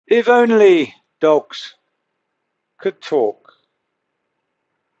If only dogs could talk.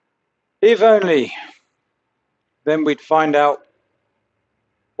 If only, then we'd find out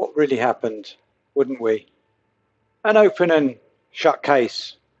what really happened, wouldn't we? An open and shut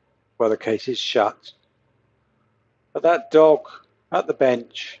case. Well, the case is shut. But that dog at the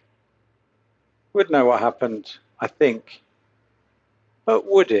bench would know what happened, I think. But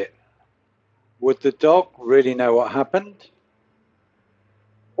would it? Would the dog really know what happened?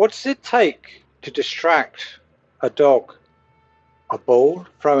 What does it take to distract a dog? A ball,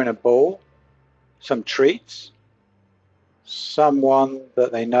 throwing a ball, some treats, someone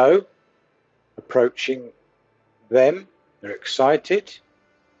that they know approaching them, they're excited.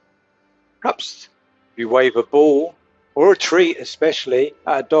 Perhaps if you wave a ball or a treat especially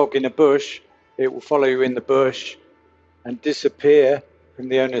at a dog in a bush, it will follow you in the bush and disappear from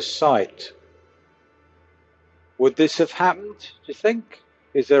the owner's sight. Would this have happened, do you think?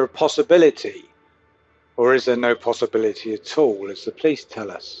 Is there a possibility? Or is there no possibility at all, as the police tell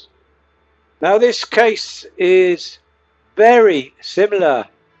us? Now, this case is very similar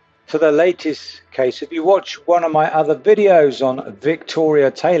to the latest case. If you watch one of my other videos on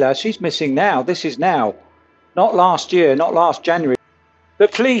Victoria Taylor, she's missing now. This is now, not last year, not last January. The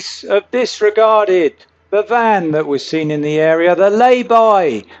police have disregarded the van that was seen in the area, the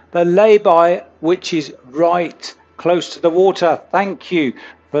lay-by, which is right close to the water. Thank you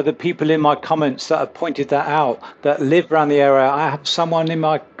for the people in my comments that have pointed that out, that live around the area. I have someone in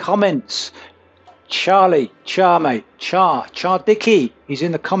my comments, Char Dicky, he's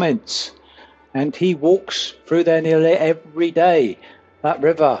in the comments, and he walks through there nearly every day, that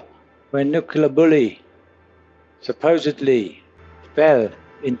river where Nicola Bulley supposedly fell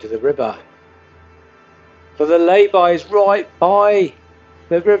into the river. So the lay-by is right by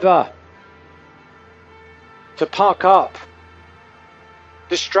the river. To park up,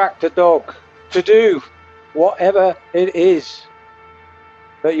 distract a dog, to do whatever it is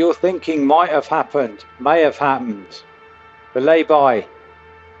that you're thinking might have happened, may have happened. The lay-by,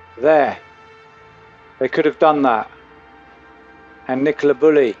 there, they could have done that. And Nicola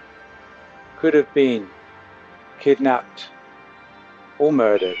Bulley could have been kidnapped or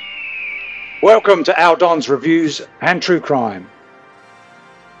murdered. Welcome to Al Don's Reviews and True Crime.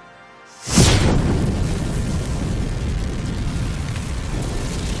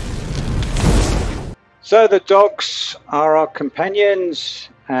 So the dogs are our companions,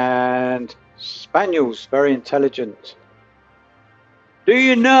 and spaniels, very intelligent. Do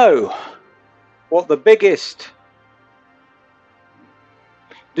you know what the biggest?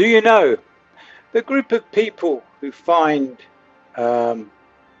 Do you know the group of people who find, I'm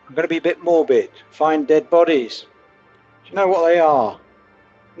going to be a bit morbid, find dead bodies? Do you know what they are?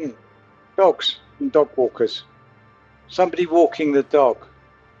 Dogs and dog walkers. Somebody walking the dog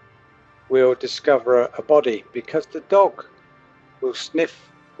will discover a body, because the dog will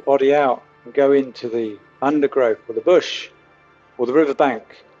sniff the body out and go into the undergrowth or the bush or the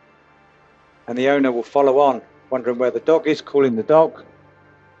riverbank, and the owner will follow on, wondering where the dog is, calling the dog.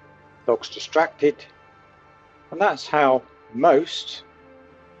 Dog's distracted, and that's how most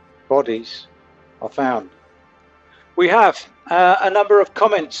bodies are found. We have a number of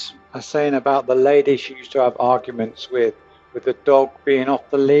comments saying about the lady she used to have arguments with the dog being off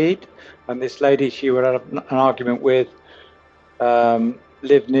the lead. And this lady she would have an argument with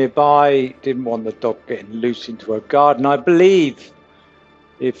lived nearby, didn't want the dog getting loose into her garden. I believe,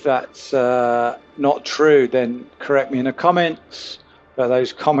 if that's not true, then correct me in the comments. But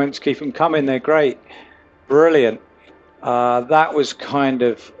those comments, keep them coming, they're great. Brilliant. That was kind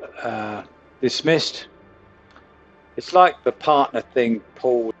of dismissed. It's like the partner thing,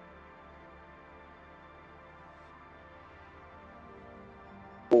 Paul.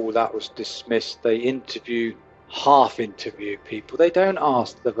 That was dismissed. They half interview people. They don't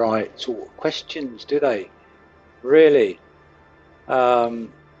ask the right sort of questions, do they? Really? I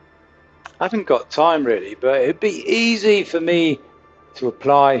haven't got time really, but it'd be easy for me to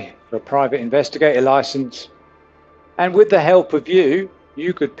apply for a private investigator license, and with the help of you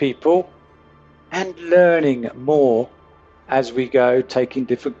good people, and learning more as we go, taking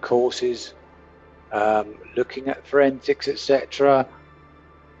different courses, looking at forensics, etc.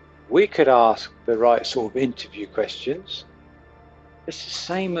 We could ask the right sort of interview questions. It's the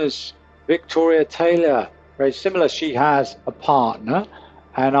same as Victoria Taylor, very similar. She has a partner,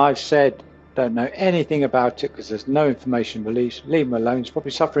 and I've said don't know anything about it because there's no information released. Leave him alone, he's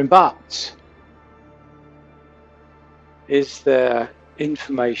probably suffering. But is there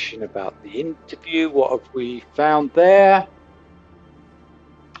information about the interview? What have we found there?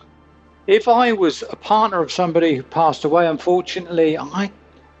 If I was a partner of somebody who passed away, unfortunately, I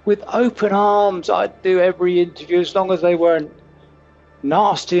with open arms. I'd do every interview as long as they weren't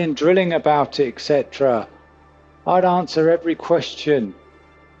nasty and drilling about it, etc. I'd answer every question.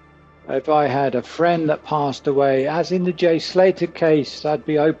 If I had a friend that passed away, as in the Jay Slater case, I'd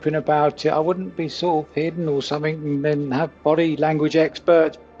be open about it. I wouldn't be sort of hidden or something and then have body language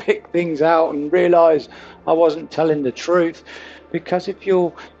experts pick things out and realise I wasn't telling the truth. Because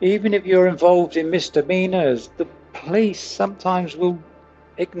even if you're involved in misdemeanors, the police sometimes will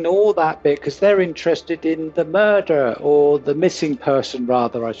ignore that bit because they're interested in the murder or the missing person,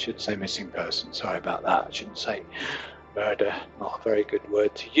 rather. I should say missing person. Sorry about that. I shouldn't say murder. Not a very good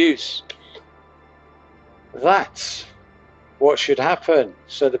word to use. That's what should happen.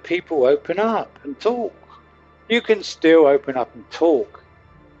 So the people open up and talk. You can still open up and talk.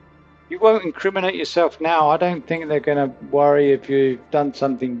 You won't incriminate yourself now. I don't think they're going to worry if you've done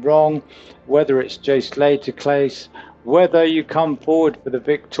something wrong, whether it's Jay Slater case, whether you come forward for the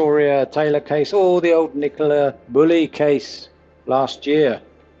Victoria Taylor case or the old Nicola Bulley case last year.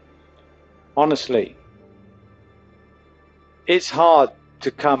 Honestly, it's hard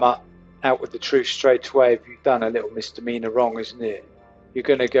to come out with the truth straight away if you've done a little misdemeanor wrong, isn't it? You're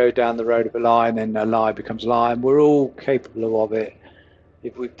going to go down the road of a lie and then a lie becomes a lie, and we're all capable of it.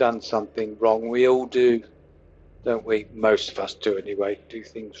 If we've done something wrong, we all do, don't we? Most of us do anyway, do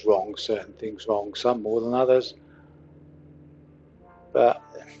things wrong, certain things wrong, some more than others. But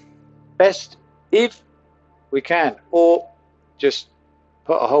best if we can, or just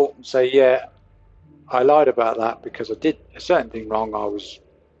put a halt and say, yeah, I lied about that because I did a certain thing wrong. I was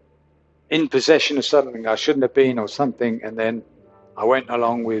in possession of something I shouldn't have been or something, and then I went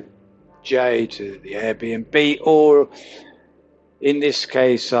along with Jay to the Airbnb, or in this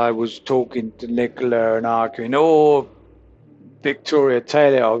case, I was talking to Nicola and arguing, or Victoria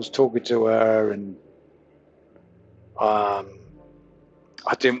Taylor, I was talking to her and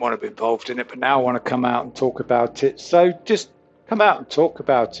I didn't want to be involved in it, but now I want to come out and talk about it. So just come out and talk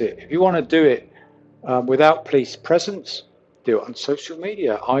about it. If you want to do it without police presence, do it on social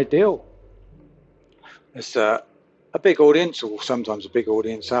media, ideal. There's a big audience, or sometimes a big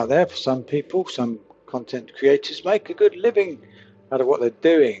audience out there for some people. Some content creators make a good living out of what they're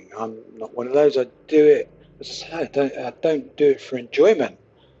doing. I'm not one of those. I do it, as I say, I don't do it for enjoyment.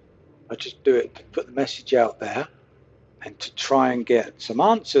 I just do it to put the message out there and to try and get some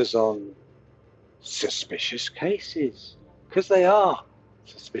answers on suspicious cases, because they are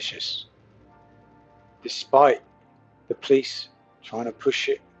suspicious. Despite the police trying to push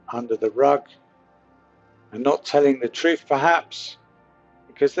it under the rug and not telling the truth, perhaps,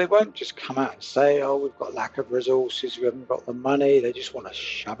 because they won't just come out and say, oh, we've got lack of resources, we haven't got the money. They just want to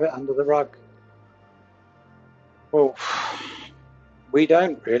shove it under the rug. Well, we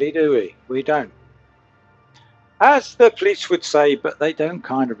don't really, do we? We don't. As the police would say, but they don't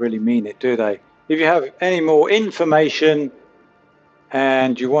kind of really mean it, do they? If you have any more information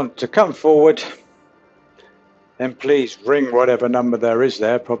and you want to come forward, then please ring whatever number there is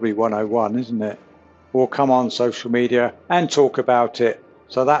there, probably 101, isn't it? Or come on social media and talk about it.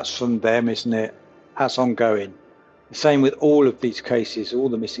 So that's from them, isn't it? That's ongoing. The same with all of these cases, all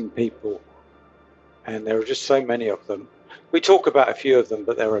the missing people. And there are just so many of them. We talk about a few of them,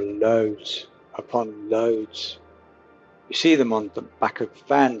 but there are loads upon loads. You see them on the back of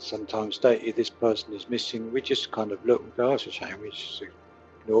vans sometimes, don't you? This person is missing. We just kind of look and go, oh, it's a shame. We just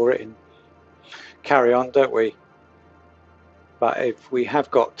ignore it and carry on, don't we? But if we have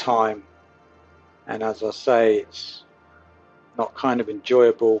got time, and as I say, it's not kind of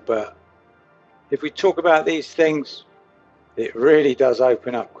enjoyable, but if we talk about these things, it really does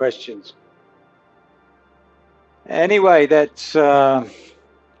open up questions. Anyway, let's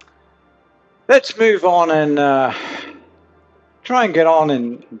move on and try and get on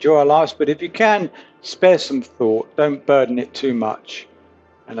and enjoy our lives. But if you can, spare some thought. Don't burden it too much.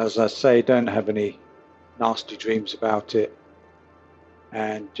 And as I say, don't have any nasty dreams about it.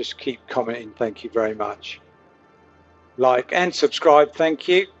 And just keep commenting. Thank you very much. Like and subscribe. Thank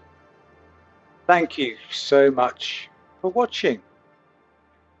you. Thank you so much for watching.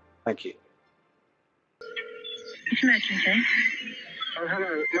 Thank you. Emergency. Oh,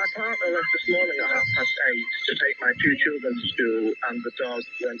 hello. My partner left this morning at 8:30 to take my 2 children to school, and the dog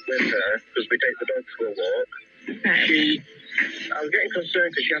went with her because we take the dog for a walk. Right. I was getting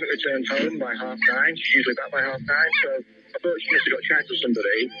concerned because she hadn't returned home by 9:30. She's usually back by 9:30, so I thought she must have got chatting to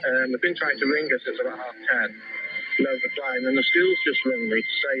somebody. I've been trying to ring her since about 10:30. No reply, and then the school's just rung me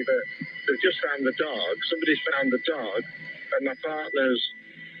to say that they've just found the dog. Somebody's found the dog, and my partner's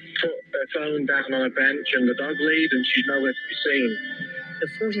put her phone down on a bench and the dog lead, and she's nowhere to be seen. The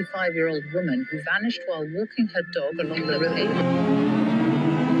 45-year-old woman who vanished while walking her dog along the road.